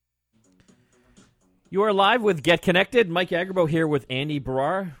You are live with Get Connected. Mike Agarbo here with Andy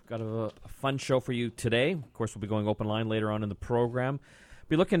Barrar. Got a fun show for you today. Of course, we'll be going open line later on in the program.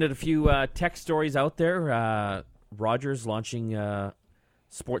 Be looking at a few tech stories out there. Rogers launching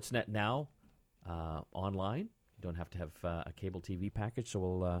Sportsnet Now online. You don't have to have a cable TV package, so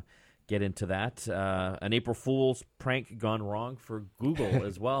we'll get into that. An April Fool's prank gone wrong for Google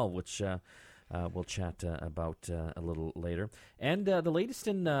as well, which we'll chat about a little later. And the latest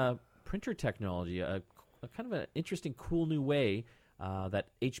in printer technology, a kind of an interesting, cool new way that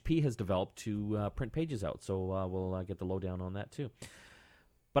HP has developed to print pages out. So we'll get the lowdown on that too.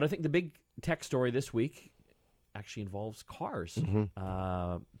 But I think the big tech story this week actually involves cars.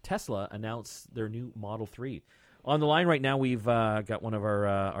 Mm-hmm. Tesla announced their new Model 3. On the line right now, we've got one of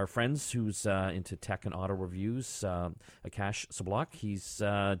our friends who's into tech and auto reviews, Akash Sablok. He's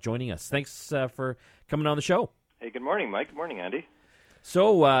joining us. Thanks for coming on the show. Hey, good morning, Mike. Good morning, Andy.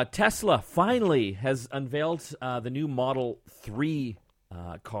 So Tesla finally has unveiled the new Model 3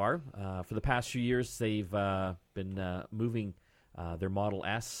 car. For the past few years, they've been moving their Model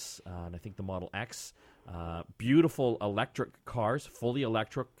S and I think the Model X. Beautiful electric cars, fully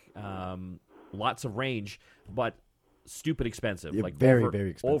electric, lots of range, but stupid expensive. Yeah, like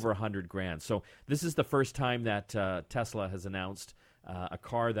very expensive. Over $100,000. So this is the first time that Tesla has announced a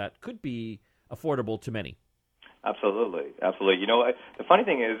car that could be affordable to many. Absolutely. You know, the funny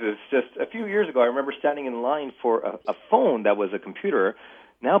thing is just a few years ago, I remember standing in line for a phone that was a computer.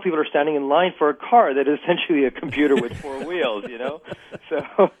 Now people are standing in line for a car that is essentially a computer with four wheels, you know?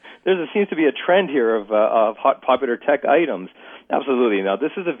 So there seems to be a trend here of hot popular tech items. Absolutely. Now,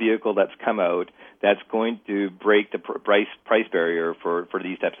 this is a vehicle that's come out that's going to break the price barrier for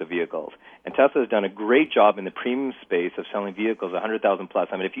these types of vehicles. And Tesla has done a great job in the premium space of selling vehicles 100,000 plus.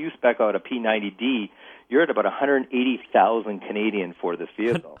 I mean, if you spec out a P90D, you're at about 180,000 Canadian for this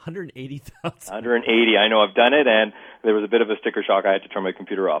vehicle. 180,000. 180. I know, I've done it, and there was a bit of a sticker shock. I had to turn my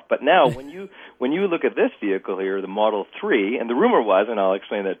computer off. But now, when you look at this vehicle here, the Model 3, and the rumor was, and I'll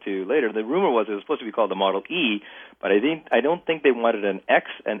explain that to you later, the rumor was it was supposed to be called the Model E, but I don't think they wanted an X,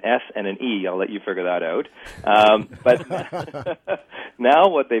 an S, and an E. I'll let you figure that out. But now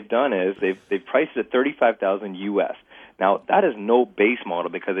what they've done is they've priced it at $35,000 US. Now, that is no base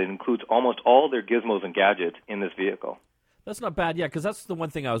model because it includes almost all their gizmos and gadgets in this vehicle. That's not bad, yeah, because that's the one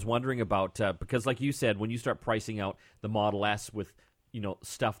thing I was wondering about. Because, like you said, when you start pricing out the Model S with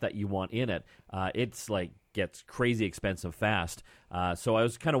stuff that you want in it, it's like gets crazy expensive fast. So I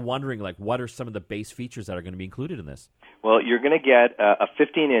was kind of wondering, like, what are some of the base features that are going to be included in this? Well, you're going to get a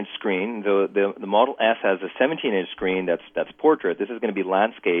 15-inch screen. The Model S has a 17-inch screen that's portrait. This is going to be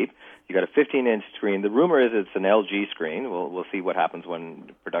landscape. You got a 15-inch screen. The rumor is it's an LG screen. We'll see what happens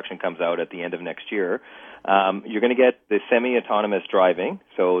when production comes out at the end of next year. You're going to get the semi-autonomous driving,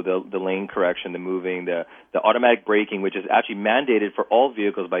 so the lane correction, the moving, the automatic braking, which is actually mandated for all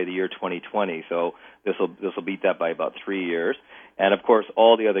vehicles by the year 2020. So this will beat that by about 3 years. And of course,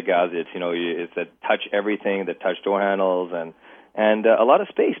 all the other gadgets. It's the touch everything, the touch door handles, and a lot of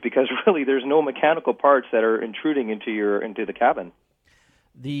space because really there's no mechanical parts that are intruding into the cabin.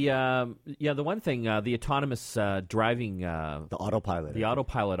 The one thing, the autonomous driving, the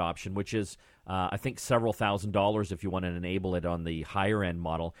autopilot option, which is I think several $1,000s if you want to enable it on the higher end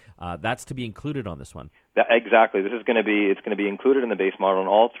model, that's to be included on this one. Exactly. It's going to be included in the base model in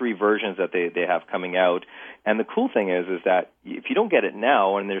all three versions that they have coming out. And the cool thing is that if you don't get it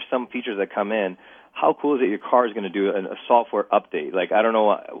now, and there's some features that come in, how cool is it your car is going to do a software update? Like, I don't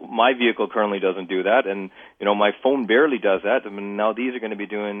know, my vehicle currently doesn't do that, and, my phone barely does that. I mean, now these are going to be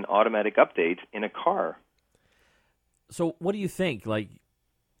doing automatic updates in a car. So what do you think? Like,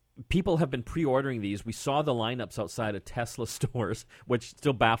 people have been pre-ordering these. We saw the lineups outside of Tesla stores, which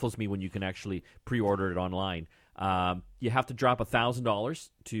still baffles me when you can actually pre-order it online. You have to drop $1,000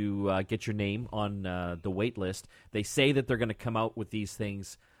 to get your name on the wait list. They say that they're going to come out with these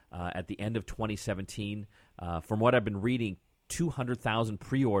things at the end of 2017. From what I've been reading, 200,000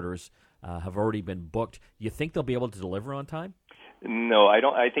 pre-orders have already been booked. You think they'll be able to deliver on time? No, I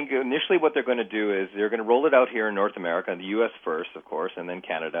don't. I think initially what they're going to do is they're going to roll it out here in North America, in the U.S. first, of course, and then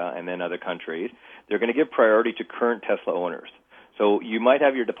Canada, and then other countries. They're going to give priority to current Tesla owners. So you might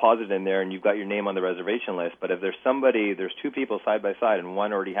have your deposit in there and you've got your name on the reservation list, but if there's two people side by side and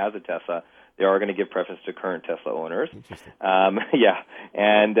one already has a Tesla, they are going to give preference to current Tesla owners. Yeah.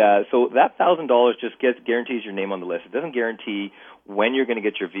 And so that $1,000 just guarantees your name on the list. It doesn't guarantee when you're going to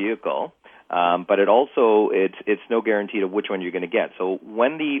get your vehicle. But it's no guarantee of which one you're going to get. So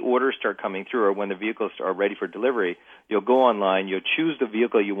when the orders start coming through or when the vehicles are ready for delivery, you'll go online, you'll choose the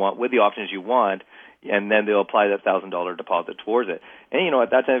vehicle you want with the options you want, and then they'll apply that $1,000 deposit towards it. And,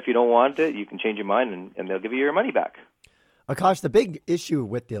 at that time, if you don't want it, you can change your mind, and they'll give you your money back. Akash, the big issue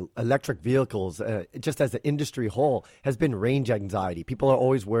with the electric vehicles, just as the industry whole, has been range anxiety. People are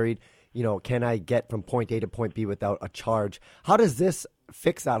always worried, can I get from point A to point B without a charge? How does this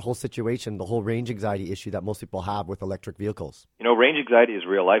fix that whole situation, the whole range anxiety issue that most people have with electric vehicles? Range anxiety is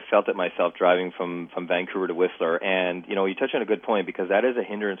real. I felt it myself driving from Vancouver to Whistler. And, you touch on a good point, because that is a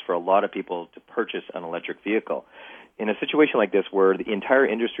hindrance for a lot of people to purchase an electric vehicle. In a situation like this where the entire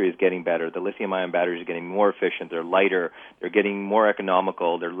industry is getting better, the lithium-ion batteries are getting more efficient, they're lighter, they're getting more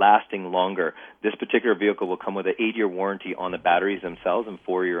economical, they're lasting longer. This particular vehicle will come with an 8-year warranty on the batteries themselves and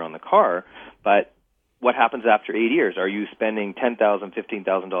 4-year on the car. But what happens after 8 years? Are you spending $10,000,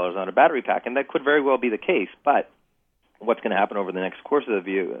 $15,000 on a battery pack? And that could very well be the case. But what's going to happen over the next course of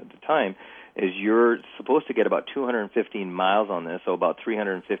the time is you're supposed to get about 215 miles on this, so about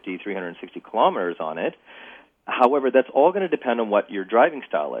 350, 360 kilometers on it. However, that's all going to depend on what your driving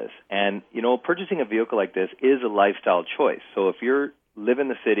style is. And, purchasing a vehicle like this is a lifestyle choice. So if you live in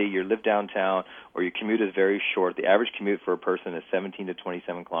the city, you live downtown, or your commute is very short, the average commute for a person is 17 to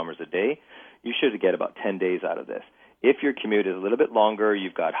 27 kilometers a day, you should get about 10 days out of this. If your commute is a little bit longer,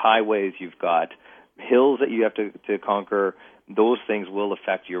 you've got highways, you've got hills that you have to conquer, those things will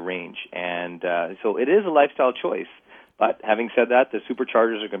affect your range. And so it is a lifestyle choice. But having said that, the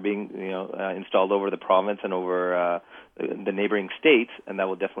superchargers are going to be installed over the province and over the neighboring states, and that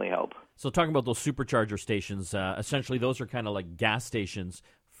will definitely help. So talking about those supercharger stations, essentially those are kind of like gas stations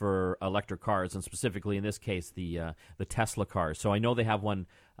for electric cars, and specifically in this case, the Tesla cars. So I know they have one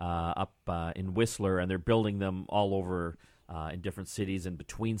up in Whistler, and they're building them all over in different cities and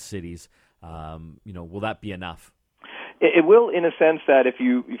between cities. Will that be enough? It will, in a sense that if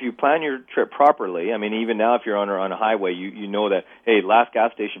you plan your trip properly, I mean, even now if you're on a highway, you know that, hey, last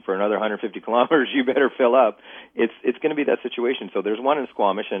gas station for another 150 kilometers, you better fill up. It's going to be that situation. So there's one in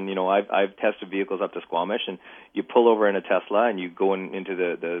Squamish, and I've tested vehicles up to Squamish, and you pull over in a Tesla, and you go into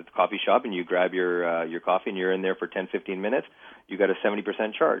the coffee shop, and you grab your coffee, and you're in there for 10, 15 minutes. You got a 70%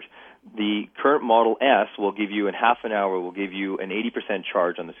 charge. The current Model S will give you in half an hour will give you an 80%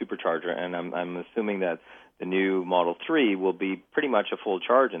 charge on the supercharger, and I'm assuming that the new Model 3 will be pretty much a full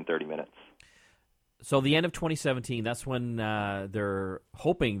charge in 30 minutes. So the end of 2017, that's when they're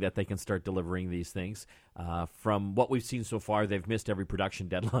hoping that they can start delivering these things. From what we've seen so far, they've missed every production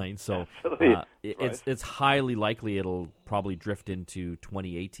deadline. So it's highly likely it'll probably drift into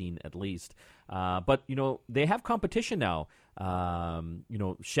 2018 at least. But, they have competition now.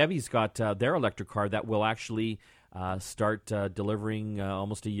 Chevy's got their electric car that will actually start delivering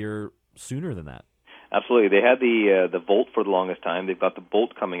almost a year sooner than that. Absolutely. They had the Volt for the longest time. They've got the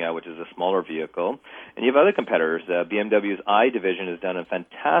Bolt coming out, which is a smaller vehicle. And you have other competitors. BMW's i division has done a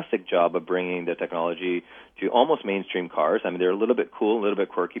fantastic job of bringing the technology to almost mainstream cars. I mean, they're a little bit cool, a little bit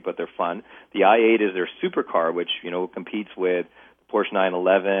quirky, but they're fun. The i8 is their supercar, which, competes with Porsche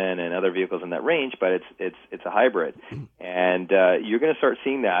 911 and other vehicles in that range, but it's a hybrid. And you're going to start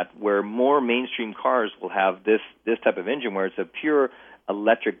seeing that where more mainstream cars will have this type of engine where it's a pure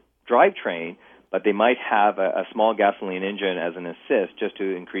electric drivetrain, but they might have a small gasoline engine as an assist just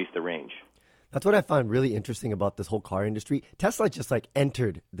to increase the range. That's what I find really interesting about this whole car industry. Tesla just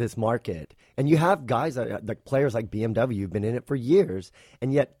entered this market, and you have guys like players like BMW who've been in it for years,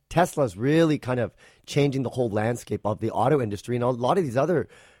 and yet Tesla's really kind of changing the whole landscape of the auto industry, and a lot of these other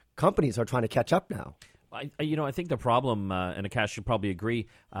companies are trying to catch up now. I think the problem, and Akash should probably agree,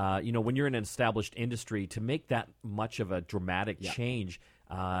 when you're in an established industry, to make that much of a dramatic change,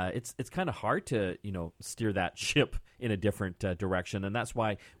 it's kind of hard to steer that ship in a different direction, and that's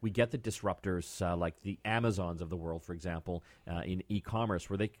why we get the disruptors like the Amazons of the world, for example, in e-commerce,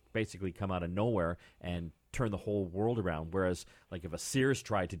 where they basically come out of nowhere and turn the whole world around. Whereas, like if a Sears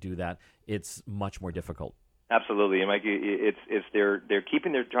tried to do that, it's much more difficult. Absolutely, and Mike,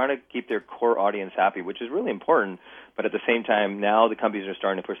 they're trying to keep their core audience happy, which is really important. But at the same time, now the companies are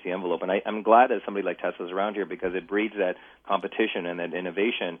starting to push the envelope, and I'm glad that somebody like Tesla's around here because it breeds that competition and that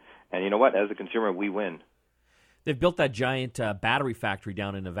innovation. And you know what? As a consumer, we win. They've built that giant battery factory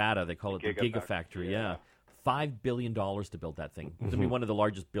down in Nevada. They call it the Gigafactory. Yeah, $5 billion to build that thing. It's going to be one of the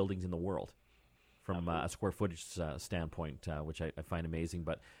largest buildings in the world from a square footage standpoint, which I find amazing.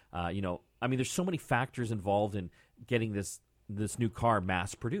 But, there's so many factors involved in getting this new car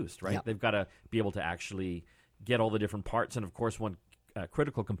mass-produced, right? Yep. They've got to be able to actually get all the different parts. And, of course, one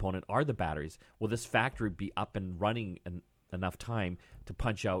critical component are the batteries. Will this factory be up and running in enough time to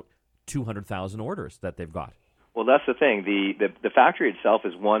punch out 200,000 orders that they've got? Well, that's the thing. The factory itself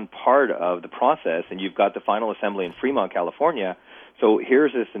is one part of the process, and you've got the final assembly in Fremont, California. So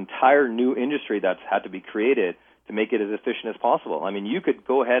here's this entire new industry that's had to be created to make it as efficient as possible. I mean, you could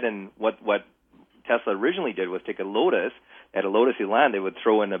go ahead and what Tesla originally did was take a Lotus. At a Lotus Elan, they would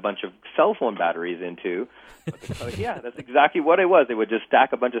throw in a bunch of cell phone batteries into. Yeah, that's exactly what it was. They would just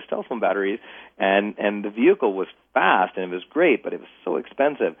stack a bunch of cell phone batteries, and the vehicle was fast and it was great, but it was so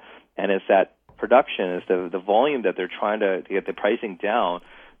expensive. And it's that production, it's the volume that they're trying to get the pricing down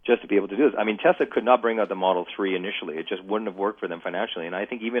just to be able to do this. I mean, Tesla could not bring out the Model 3 initially. It just wouldn't have worked for them financially. And I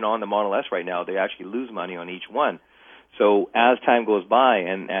think even on the Model S right now, they actually lose money on each one. So as time goes by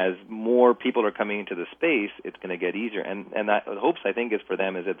and as more people are coming into the space, it's going to get easier. And that the hopes, I think, is for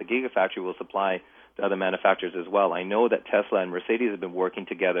them is that the Gigafactory will supply to other manufacturers as well. I know that Tesla and Mercedes have been working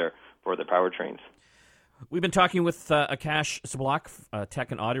together for the powertrains. We've been talking with Akash Sablok,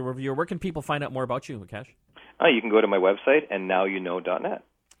 tech and audio reviewer. Where can people find out more about you, Akash? You can go to my website, andnowyouknow.net.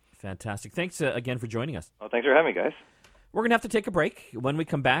 Fantastic. Thanks again for joining us. Well, thanks for having me, guys. We're going to have to take a break. When we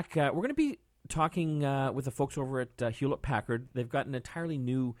come back, we're going to be talking with the folks over at Hewlett-Packard. They've got an entirely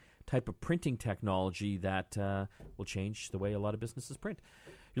new type of printing technology that will change the way a lot of businesses print.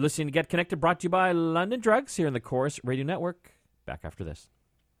 You're listening to Get Connected, brought to you by London Drugs here in the Chorus Radio Network. Back after this.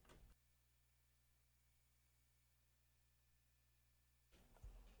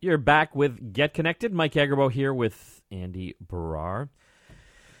 You're back with Get Connected. Mike Agerbo here with Andy Barrar.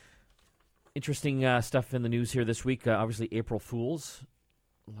 Interesting stuff in the news here this week. Obviously, April Fools.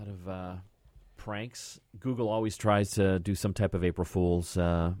 A lot of pranks. Google always tries to do some type of April Fool's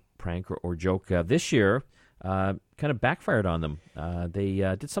prank or joke. This year, kind of backfired on them. They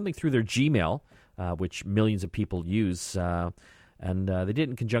did something through their Gmail, which millions of people use, and they did it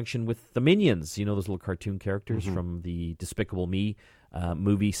in conjunction with the Minions, those little cartoon characters from the Despicable Me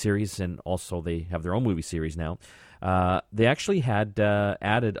movie series, and also they have their own movie series now. They actually had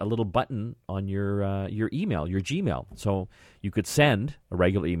added a little button on your email, your Gmail. So you could send a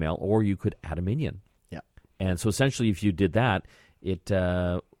regular email or you could add a minion. Yeah. And so essentially if you did that, it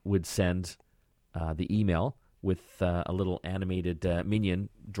would send the email with a little animated minion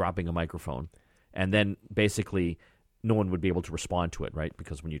dropping a microphone. And then basically no one would be able to respond to it, right?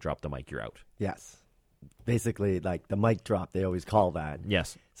 Because when you drop the mic, you're out. Yes. Basically, like the mic drop, they always call that.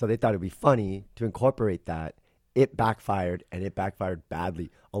 Yes. So they thought it'd be funny to incorporate that. It backfired, and it backfired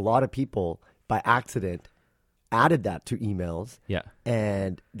badly. A lot of people, by accident, added that to emails. Yeah.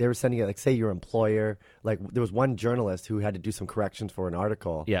 And they were sending it, like, say your employer. Like, there was one journalist who had to do some corrections for an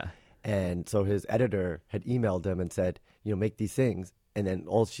article. Yeah. And so his editor had emailed him and said, make these things. And then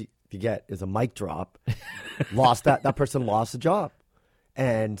all she could get is a mic drop. That person lost a job.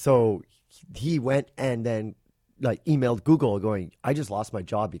 And so he went and then emailed Google going, I just lost my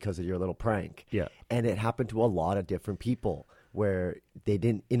job because of your little prank. Yeah. And it happened to a lot of different people where they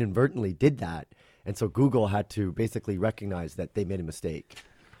didn't inadvertently did that. And so Google had to basically recognize that they made a mistake.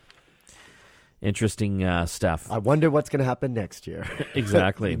 Interesting stuff. I wonder what's going to happen next year.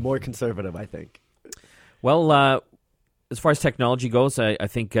 Exactly. More conservative, I think. Well, as far as technology goes, I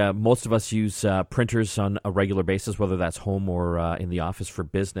think most of us use printers on a regular basis, whether that's home or in the office for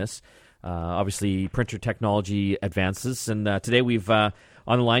business. Obviously, printer technology advances. And today we've, on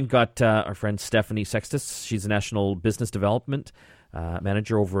the line, got our friend Stephanie Sextus. She's a National Business Development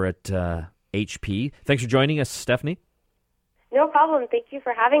Manager over at HP. Thanks for joining us, Stephanie. No problem. Thank you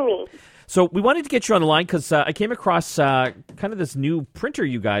for having me. So we wanted to get you on the line because I came across kind of this new printer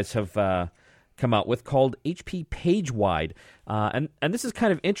you guys have come out with called HP PageWide. And this is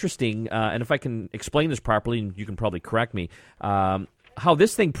kind of interesting. And if I can explain this properly, and you can probably correct me, how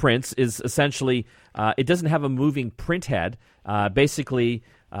this thing prints is essentially it doesn't have a moving print head. Basically,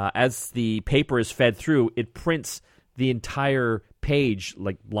 as the paper is fed through, it prints the entire page,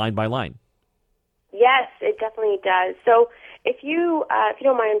 like line by line. Yes, it definitely does. So if you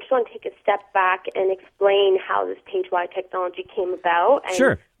don't mind, I just want to take a step back and explain how this PageWide technology came about and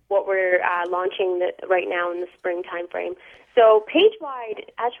Sure. what we're launching right now in the spring timeframe. So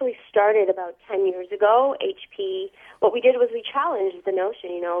PageWide actually started about 10 years ago. HP, what we did was we challenged the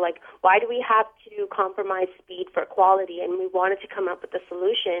notion, why do we have to compromise speed for quality? And we wanted to come up with a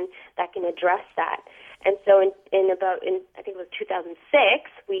solution that can address that. And so in I think it was 2006,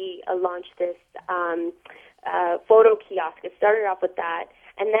 we launched this photo kiosk. It started off with that.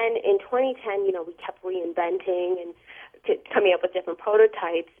 And then in 2010, we kept reinventing and coming up with different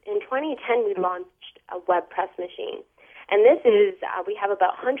prototypes. In 2010, we launched a web press machine. And this is, we have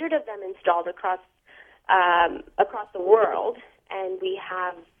about 100 of them installed across the world, and we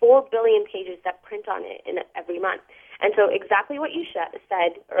have 4 billion pages that print on it every month. And so exactly what you said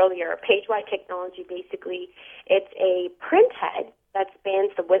earlier, PageWide technology, basically, it's a print head that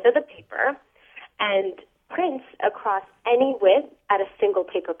spans the width of the paper and prints across any width at single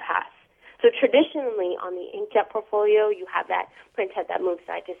paper pass. So traditionally on the inkjet portfolio, you have that printhead that moves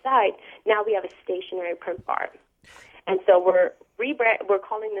side to side. Now we have a stationary print bar. And so we're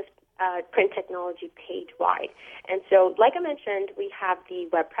calling this print technology page-wide. And so, like I mentioned, we have the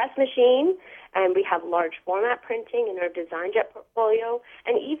web press machine, and we have large format printing in our DesignJet portfolio,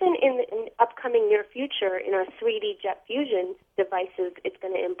 and even in the upcoming near future, in our 3D Jet Fusion devices, it's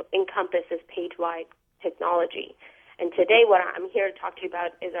going to encompass this page-wide technology. And today, what I'm here to talk to you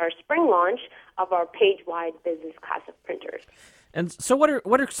about is our spring launch of our page-wide business class of printers. And so what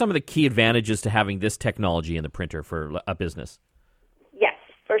are some of the key advantages to having this technology in the printer for a business? Yes,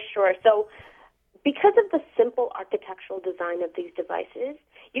 for sure. So because of the simple architectural design of these devices,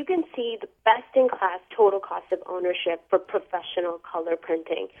 you can see the best-in-class total cost of ownership for professional color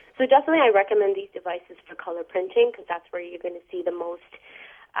printing. So definitely I recommend these devices for color printing because that's where you're going to see the most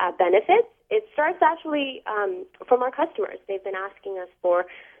benefits. It starts actually from our customers. They've been asking us for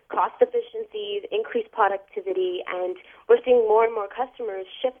cost efficiencies, increased productivity, and we're seeing more and more customers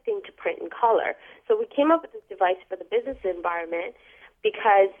shifting to print in color. So we came up with this device for the business environment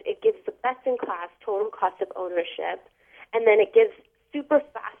because it gives the best-in-class total cost of ownership, and then it gives super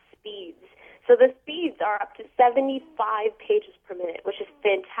fast speeds. So the speeds are up to 75 pages per minute, which is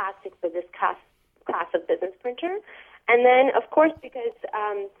fantastic for this class of business printer. And then, of course, because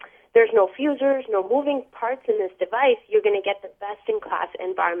there's no fusers, no moving parts in this device, you're going to get the best-in-class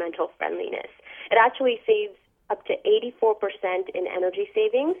environmental friendliness. It actually saves up to 84% in energy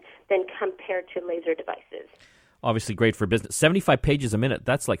savings than compared to laser devices. Obviously great for business. 75 pages a minute,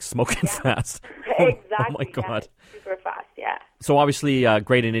 that's like smoking fast. Exactly. Oh my God. Yeah, super fast, yeah. So obviously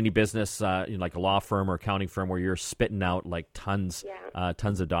great in any business, like a law firm or accounting firm where you're spitting out like tons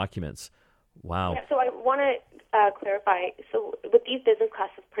of documents. Wow. Yeah, so I want to clarify. So with these business class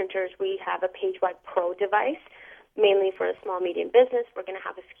of printers, we have a page-wide Pro device, mainly for a small, medium business. We're going to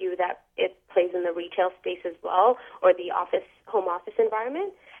have a SKU that it plays in the retail space as well, or the home office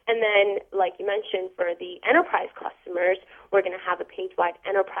environment. And then, like you mentioned, for the enterprise customers, we're going to have a page-wide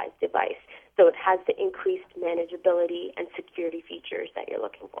enterprise device. So it has the increased manageability and security features that you're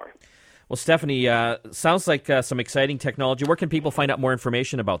looking for. Well, Stephanie, sounds like some exciting technology. Where can people find out more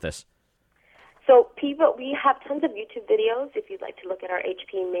information about this? So we have tons of YouTube videos if you'd like to look at our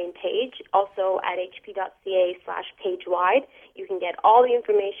HP main page. Also at hp.ca/pagewide, you can get all the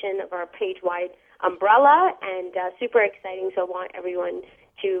information of our page-wide umbrella, and super exciting. So I want everyone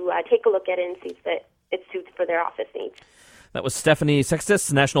to take a look at it and see if it suits for their office needs. That was Stephanie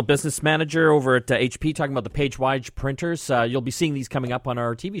Sextus, National Business Manager over at HP, talking about the page-wide printers. You'll be seeing these coming up on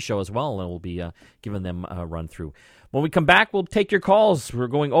our TV show as well, and we'll be giving them a run-through. When we come back, we'll take your calls. We're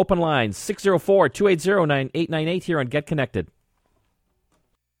going open lines, 604-280-9898 here on Get Connected.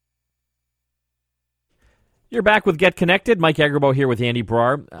 You're back with Get Connected. Mike Agerbo here with Andy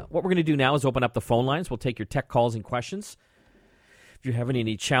Brar. What we're going to do now is open up the phone lines. We'll take your tech calls and questions. If you're having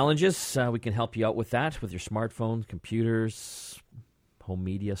any challenges, we can help you out with that, with your smartphones, computers, home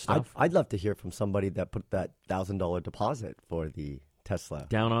media stuff. I'd love to hear from somebody that put that $1,000 deposit for the Tesla.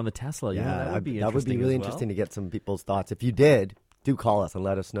 Down on the Tesla. Yeah, that would be interesting. That would be really interesting to get some people's thoughts. If you did, do call us and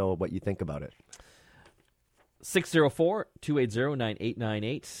let us know what you think about it.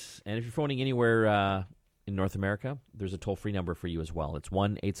 604-280-9898. And if you're phoning anywhere in North America, there's a toll-free number for you as well. It's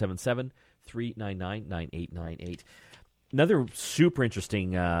 1-877-399-9898. Another super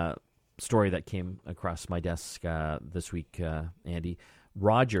interesting story that came across my desk this week, Andy.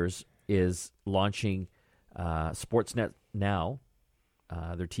 Rogers is launching Sportsnet Now,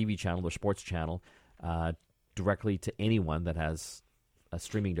 their TV channel, their sports channel, directly to anyone that has a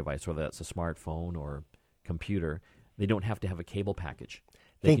streaming device, whether that's a smartphone or computer. They don't have to have a cable package.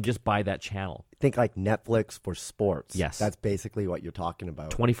 They can just buy that channel. Think like Netflix for sports. Yes. That's basically what you're talking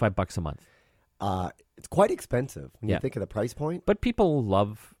about. $25 a month. It's quite expensive when you think of the price point. But people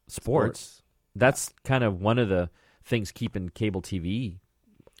love sports. That's kind of one of the things keeping cable TV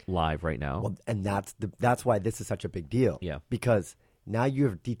live right now. Well, and that's why this is such a big deal. Yeah. Because now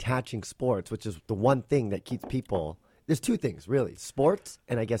you're detaching sports, which is the one thing that keeps people. There's two things, really. Sports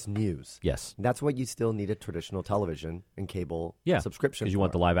and, I guess, news. Yes. And that's what you still need a traditional television and cable subscription because you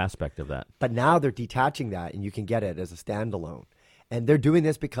want the live aspect of that. But now they're detaching that, and you can get it as a standalone. And they're doing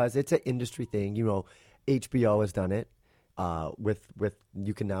this because it's an industry thing. You know, HBO has done it. With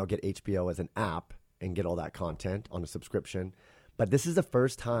you can now get HBO as an app and get all that content on a subscription. But this is the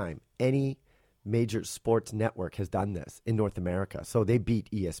first time any major sports network has done this in North America. So they beat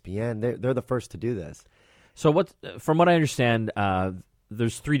ESPN. They're the first to do this. So from what I understand,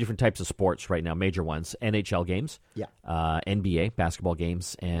 there's three different types of sports right now, major ones: NHL games, NBA basketball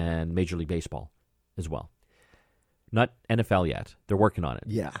games, and Major League Baseball as well. Not NFL yet. They're working on it.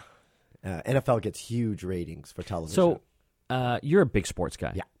 Yeah. NFL gets huge ratings for television. So you're a big sports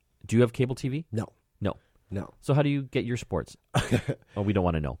guy. Yeah. Do you have cable TV? No. No. No. So how do you get your sports? Oh, we don't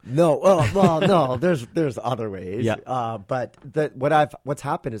want to know. No. Well, no. There's other ways. Yeah. But what's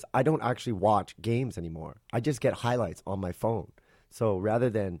happened is I don't actually watch games anymore. I just get highlights on my phone. So rather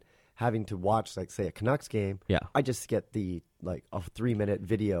than having to watch, like, say, a Canucks game, Yeah. I just get a 3-minute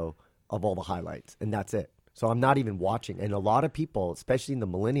video of all the highlights, and that's it. So I'm not even watching. And a lot of people, especially in the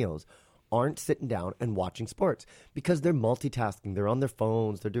millennials, aren't sitting down and watching sports because they're multitasking. They're on their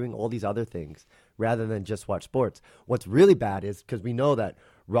phones. They're doing all these other things rather than just watch sports. What's really bad is because we know that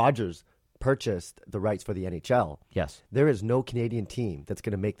Rogers purchased the rights for the NHL. Yes. There is no Canadian team that's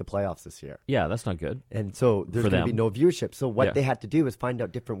going to make the playoffs this year. Yeah, that's not good. And so there's For going to them. be no viewership. So what Yeah. they had to do is find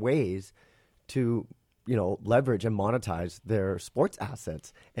out different ways to, leverage and monetize their sports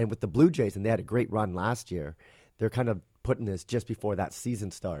assets. And with the Blue Jays, and they had a great run last year, they're kind of putting this just before that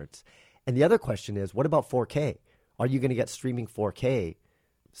season starts. And the other question is, what about 4K? Are you going to get streaming 4K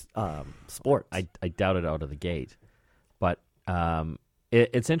sports? I doubt it out of the gate. But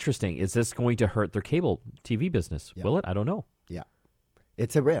it's interesting. Is this going to hurt their cable TV business? Yeah. Will it? I don't know. Yeah.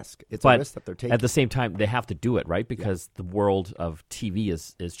 It's a risk. It's But a risk that they're taking. at the same time, they have to do it, right? Because the world of TV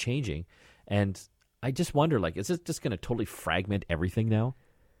is changing. And I just wonder, is it just going to totally fragment everything now?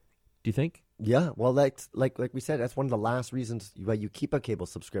 Do you think? Yeah, well, that's like we said, that's one of the last reasons why you keep a cable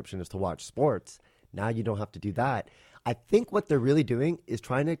subscription is to watch sports. Now you don't have to do that. I think what they're really doing is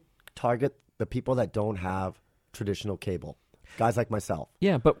trying to target the people that don't have traditional cable, guys like myself.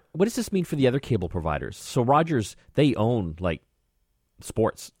 Yeah, but what does this mean for the other cable providers? So Rogers, they own,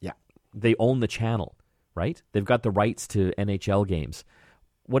 sports. Yeah. They own the channel, right? They've got the rights to NHL games.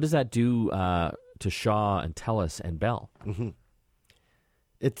 What does that do to Shaw and Telus and Bell? Mm-hmm.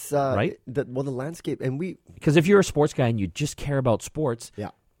 It's right. The landscape, and Because if you're a sports guy and you just care about sports, yeah,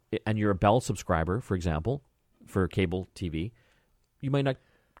 and you're a Bell subscriber, for example, for cable TV, you might not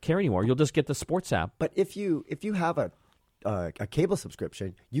care anymore. You'll just get the sports app. But if you have a cable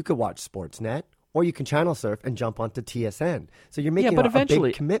subscription, you could watch Sportsnet, or you can channel surf and jump onto TSN. So you're making a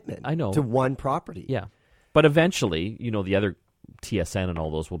big commitment to one property. Yeah, but eventually, the other TSN and all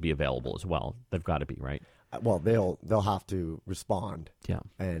those will be available as well. They've got to be, right? Well, they'll have to respond. Yeah.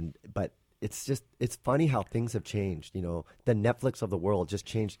 But it's funny how things have changed. The Netflix of the world just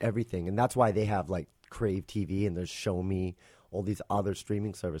changed everything, and that's why they have Crave TV and there's Show Me, all these other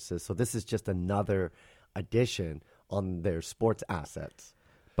streaming services. So this is just another addition on their sports assets.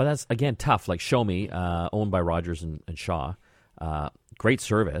 But that's again tough. Like Show Me, owned by Rogers and Shaw, great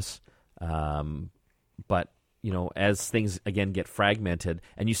service, but. As things, again, get fragmented,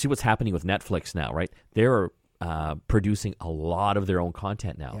 and you see what's happening with Netflix now, right? They're producing a lot of their own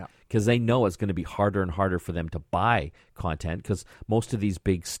content now because they know it's going to be harder and harder for them to buy content because most of these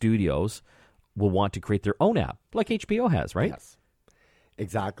big studios will want to create their own app, like HBO has, right? Yes,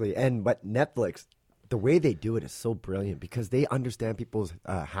 exactly. But Netflix, the way they do it is so brilliant because they understand people's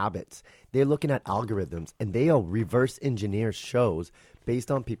habits. They're looking at algorithms, and they'll reverse engineer shows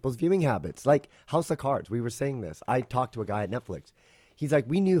based on people's viewing habits. Like House of Cards, we were saying this. I talked to a guy at Netflix. He's like,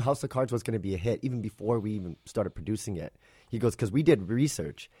 we knew House of Cards was going to be a hit even before we even started producing it. He goes, because we did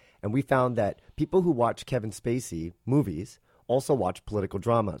research, and we found that people who watch Kevin Spacey movies also watch political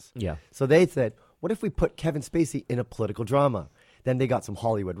dramas. Yeah. So they said, what if we put Kevin Spacey in a political drama? Then they got some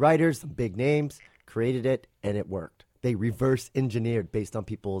Hollywood writers, some big names, created it, and it worked. They reverse engineered based on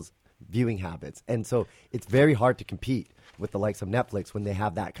people's viewing habits. And so it's very hard to compete with the likes of Netflix when they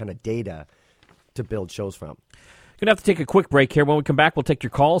have that kind of data to build shows from. Going to have to take a quick break here. When we come back, we'll take your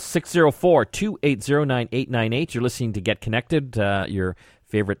calls, 604-280-9898. You're listening to Get Connected, your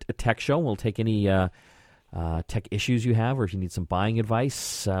favorite tech show. We'll take any tech issues you have, or if you need some buying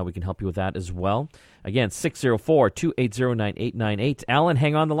advice, we can help you with that as well. Again, 604-280-9898. Alan,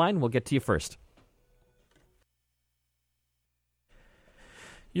 hang on the line. We'll get to you first.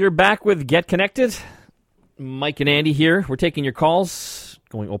 You're back with Get Connected. Mike and Andy here. We're taking your calls,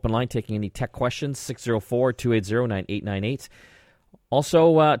 going open line, taking any tech questions, 604-280-9898.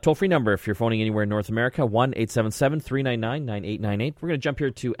 Also, toll-free number if you're phoning anywhere in North America, 1-877-399-9898. We're going to jump here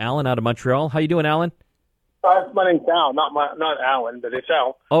to Alan out of Montreal. How you doing, Alan? My name's Al, not Alan, but it's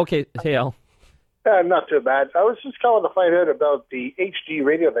Al. Okay. Hey, Al. Not too bad. I was just calling to find out about the HD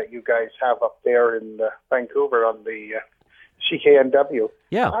radio that you guys have up there in Vancouver on the CKNW.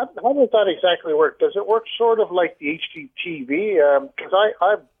 Yeah. How does that exactly work? Does it work sort of like the HD TV? Because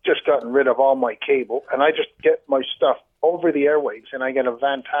I've just gotten rid of all my cable, and I just get my stuff over the airwaves, and I get a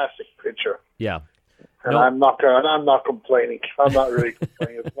fantastic picture. Yeah. And I'm not complaining. I'm not really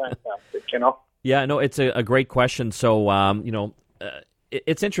complaining. It's fantastic, Yeah, no, it's a great question. So,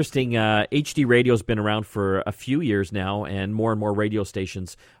 it's interesting. HD radio's been around for a few years now, and more radio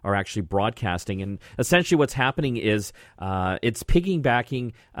stations are actually broadcasting. And essentially what's happening is it's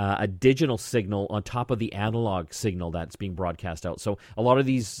piggybacking a digital signal on top of the analog signal that's being broadcast out. So a lot of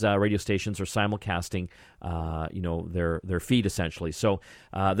these radio stations are simulcasting their feed, essentially. So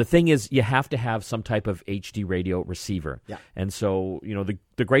the thing is, you have to have some type of HD radio receiver. Yeah. And so,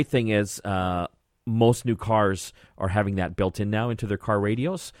 the great thing is most new cars are having that built in now into their car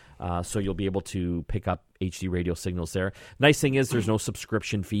radios, so you'll be able to pick up HD radio signals there. Nice thing is there's no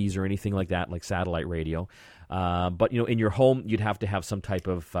subscription fees or anything like that, like satellite radio. But in your home, you'd have to have some type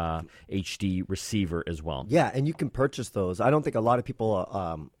of HD receiver as well. Yeah, and you can purchase those. I don't think a lot of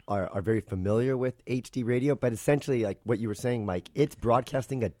people are very familiar with HD radio, but essentially, like what you were saying, Mike, it's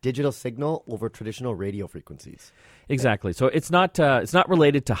broadcasting a digital signal over traditional radio frequencies. Exactly. So it's not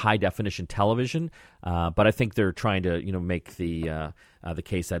related to high definition television, but I think they're trying to make the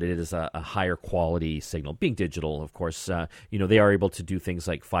case that it is a higher quality signal. Being digital, of course, they are able to do things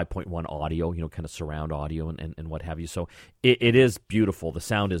like 5.1 audio, kind of surround audio and what have you. So it is beautiful. The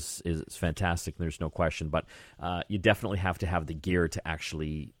sound is fantastic. There's no question. But you definitely have to have the gear to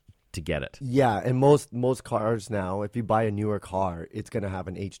actually to get it. Yeah, and most cars now, if you buy a newer car, it's going to have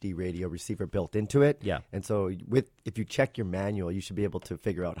an HD radio receiver built into it. Yeah. And so if you check your manual, you should be able to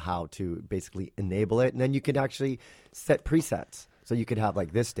figure out how to basically enable it. And then you can actually set presets. So you could have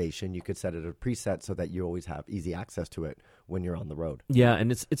like this station, you could set it a preset so that you always have easy access to it when you're on the road. Yeah,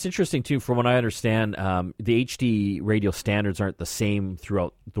 and it's interesting too. From what I understand, the HD radio standards aren't the same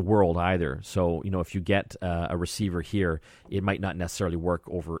throughout the world either. So if you get a receiver here, it might not necessarily work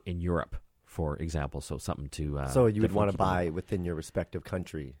over in Europe, for example. So something to so you would want to buy within your respective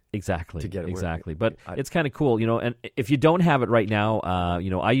country. Exactly. To get it exactly. working. But it's kind of cool, and if you don't have it right now,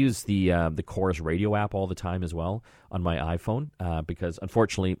 I use the Chorus radio app all the time as well on my iPhone because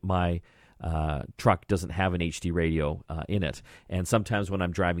unfortunately my truck doesn't have an HD radio in it. And sometimes when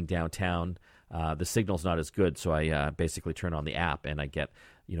I'm driving downtown, the signal's not as good, so I basically turn on the app and I get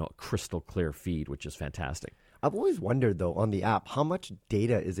a crystal clear feed, which is fantastic. I've always wondered, though, on the app, how much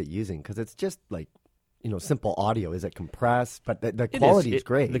data is it using? Because it's just like, simple audio. Is it compressed? But the quality is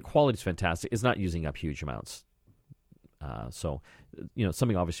great. The quality is fantastic. It's not using up huge amounts. So,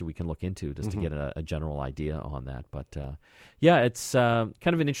 something obviously we can look into just to get a general idea on that. But, it's kind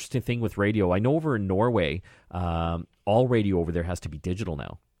of an interesting thing with radio. I know over in Norway, all radio over there has to be digital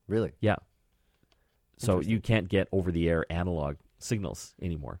now. Really? Yeah. So you can't get over-the-air analog signals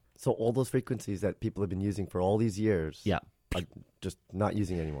anymore. So all those frequencies that people have been using for all these years are just not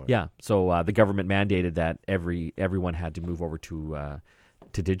using anymore. Yeah. So the government mandated that everyone had to move over to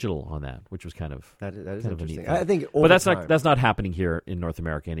digital on that, which was kind of that is kind interesting. Of a neat thing. I think, but that's not happening here in North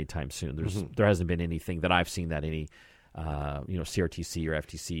America anytime soon. There hasn't been anything that I've seen that any CRTC or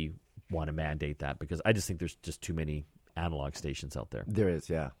FTC want to mandate that, because I just think there's just too many analog stations out there. There is,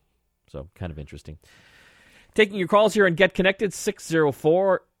 yeah. So kind of interesting. Taking your calls here on Get Connected,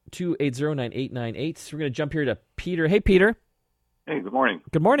 604-280-9898. We're going to jump here to Peter. Hey, Peter. Hey, good morning.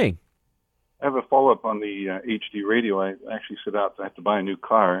 Good morning. I have a follow-up on the HD radio. I actually set out to have to buy a new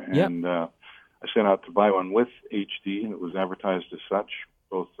car, and I set out to buy one with HD, and it was advertised as such,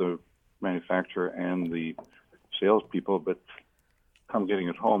 both the manufacturer and the salespeople, but come getting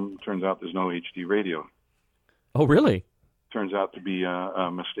it home, turns out there's no HD radio. Oh, really? Turns out to be a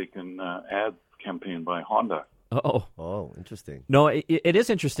mistaken ad campaign by Honda. Oh, interesting. No, it is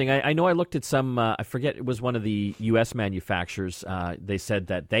interesting. I know I looked at some, I forget, it was one of the U.S. manufacturers. They said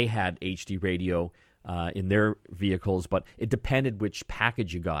that they had HD radio in their vehicles, but it depended which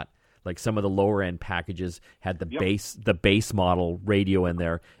package you got. Like some of the lower-end packages had the base model radio in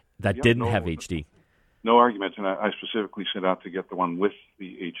there that didn't have HD. No argument, and I specifically set out to get the one with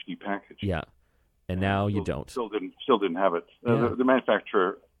the HD package. Yeah, and now you don't. Still didn't have it. The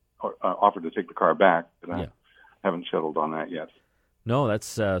manufacturer offered to take the car back, but I haven't settled on that yet. No,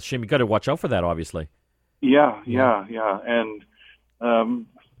 that's a shame. You got to watch out for that, obviously. Yeah. And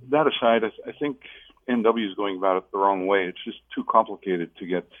that aside, I think NW is going about it the wrong way. It's just too complicated to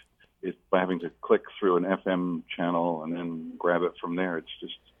get it by having to click through an FM channel and then grab it from there. It's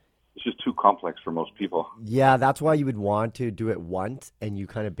just too complex for most people. Yeah, that's why you would want to do it once and you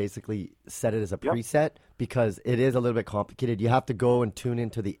kind of basically set it as a preset, because it is a little bit complicated. You have to go and tune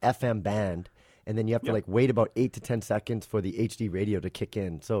into the FM band, and then you have to wait about 8 to 10 seconds for the HD radio to kick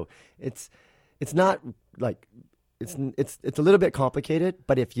in. So it's not like it's a little bit complicated,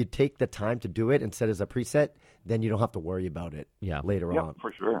 but if you take the time to do it and set it as a preset, then you don't have to worry about it later on.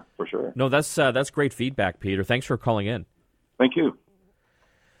 For sure. No, that's great feedback, Peter. Thanks for calling in. Thank you.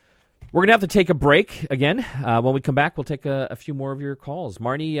 We're going to have to take a break again. When we come back, we'll take a few more of your calls.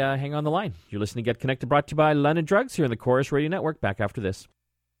 Marnie, hang on the line. You're listening to Get Connected, brought to you by London Drugs here on the Chorus Radio Network. Back after this.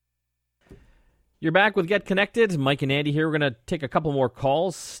 You're back with Get Connected. Mike and Andy here. We're going to take a couple more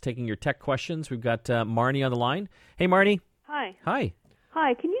calls, taking your tech questions. We've got Marnie on the line. Hey, Marnie. Hi. Hi.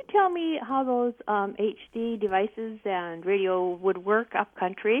 Hi. Can you tell me how those HD devices and radio would work up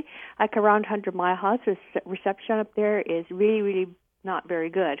country? Like around 100 Mile House, the reception up there is really, really not very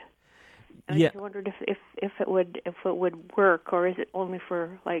good. I just wondered if it would work, or is it only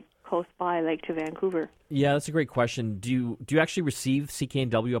for like close by, like to Vancouver? Yeah, that's a great question. Do you actually receive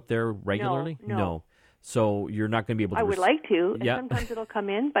CKNW up there regularly? No. So you're not going to be able to. I would like to. And yeah. Sometimes it'll come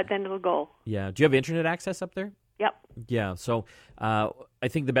in, but then it'll go. Yeah. Do you have internet access up there? Yep. Yeah. So I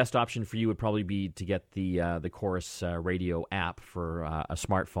think the best option for you would probably be to get the Chorus Radio app for a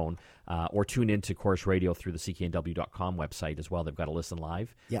smartphone, or tune into Chorus Radio through the CKNW.com website as well. They've got a listen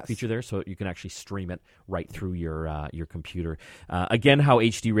live feature there, so you can actually stream it right through your computer. Again, how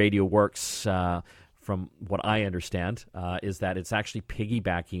HD radio works, from what I understand, is that it's actually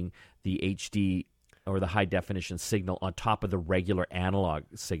piggybacking the HD or the high-definition signal on top of the regular analog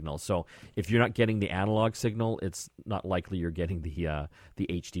signal. So if you're not getting the analog signal, it's not likely you're getting the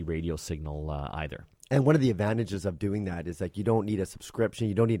HD radio signal either. And one of the advantages of doing that is like you don't need a subscription,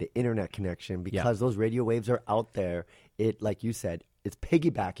 you don't need an internet connection because those radio waves are out there. It, like you said, it's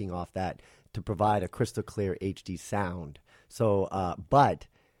piggybacking off that to provide a crystal clear HD sound. So, but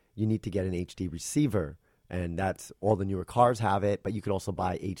you need to get an HD receiver, and that's all the newer cars have it. But you could also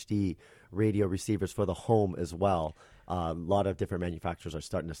buy HD radio receivers for the home as well. A lot of different manufacturers are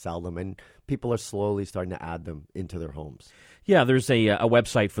starting to sell them, and people are slowly starting to add them into their homes. Yeah, there's a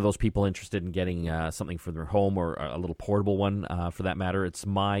website for those people interested in getting something for their home, or a little portable one for that matter. It's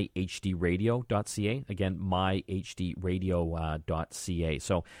myhdradio.ca. Again, myhdradio.ca.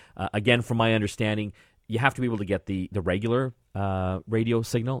 So again, from my understanding, you have to be able to get the regular radio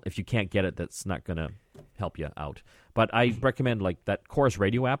signal. If you can't get it, that's not going to help you out. But I recommend like that Chorus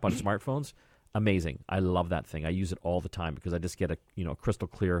Radio app on smartphones. Amazing. I love that thing. I use it all the time because I just get a crystal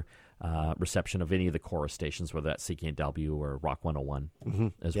clear reception of any of the Chorus stations, whether that's CKNW or Rock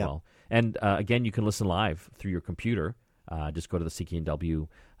 101 as well. And again, you can listen live through your computer. Just go to the CKNW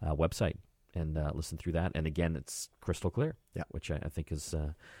website and listen through that. And again, it's crystal clear, which I think is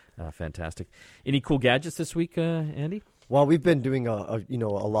fantastic. Any cool gadgets this week, Andy? Well, we've been doing a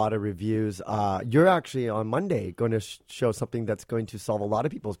lot of reviews. You're actually on Monday going to show something that's going to solve a lot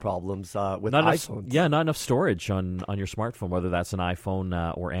of people's problems with iPhones. Not enough storage on your smartphone, whether that's an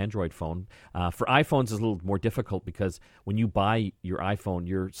iPhone or Android phone. For iPhones, it's a little more difficult because when you buy your iPhone,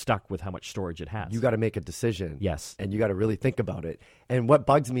 you're stuck with how much storage it has. You got to make a decision. Yes. And you got to really think about it. And what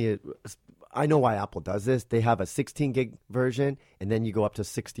bugs me is, I know why Apple does this. They have a 16 gig version, and then you go up to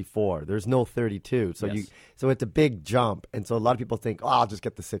 64. There's no 32, so so it's a big jump. And so a lot of people think, I'll just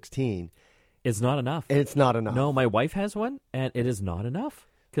get the 16. It's not enough. And it's not enough. No, my wife has one, and it is not enough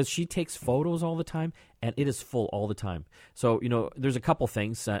because she takes photos all the time, and it is full all the time. So there's a couple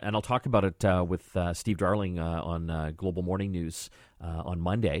things, and I'll talk about it with Steve Darling on Global Morning News on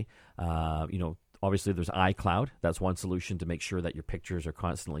Monday. Obviously, there's iCloud. That's one solution to make sure that your pictures are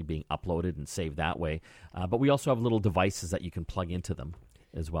constantly being uploaded and saved that way. But we also have little devices that you can plug into them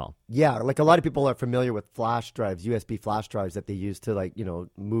as well. Yeah, like a lot of people are familiar with flash drives, USB flash drives that they use to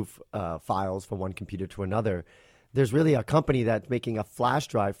move files from one computer to another. There's really a company that's making a flash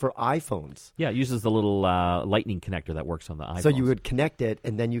drive for iPhones. Yeah, it uses the little lightning connector that works on the iPhone. So you would connect it,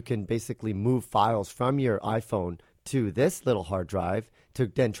 and then you can basically move files from your iPhone to this little hard drive to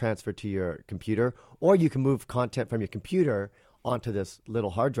then transfer to your computer, or you can move content from your computer onto this little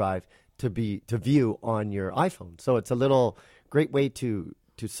hard drive to view on your iPhone. So it's a little great way to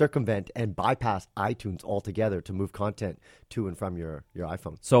circumvent and bypass iTunes altogether to move content to and from your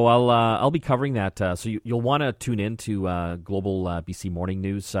iPhone. So I'll be covering that. So you'll want to tune in to Global BC Morning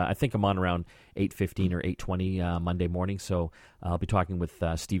News. I think I'm on around 8:15 or 8:20 Monday morning. So I'll be talking with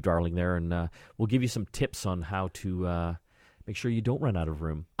Steve Darling there, and we'll give you some tips on how to make sure you don't run out of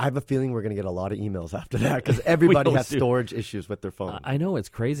room. I have a feeling we're going to get a lot of emails after that because everybody has storage issues with their phone. I know, it's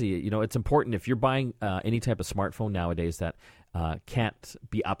crazy. It's important if you're buying any type of smartphone nowadays that can't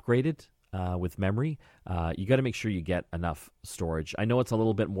be upgraded with memory. You got to make sure you get enough storage. I know it's a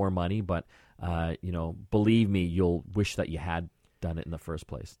little bit more money, but believe me, you'll wish that you had done it in the first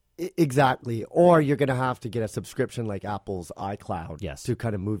place. Exactly. Or you're going to have to get a subscription like Apple's iCloud to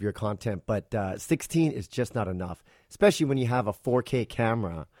kind of move your content. But 16 is just not enough, especially when you have a 4K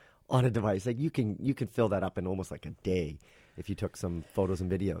camera on a device. Like you can fill that up in almost like a day. if you took some photos and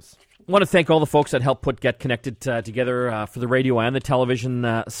videos. I want to thank all the folks that helped put Get Connected together for the radio and the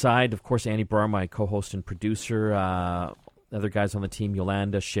television side. Of course, Annie Barr, my co-host and producer. Other guys on the team,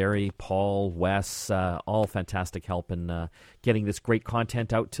 Yolanda, Sherry, Paul, Wes, all fantastic help in getting this great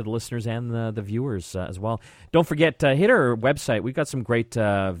content out to the listeners and the viewers as well. Don't forget, hit our website. We've got some great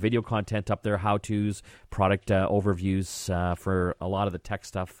video content up there, how-tos, product overviews for a lot of the tech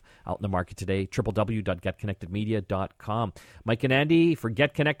stuff out in the market today, www.getconnectedmedia.com. Mike and Andy for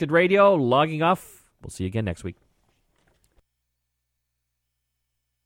Get Connected Radio, logging off. We'll see you again next week.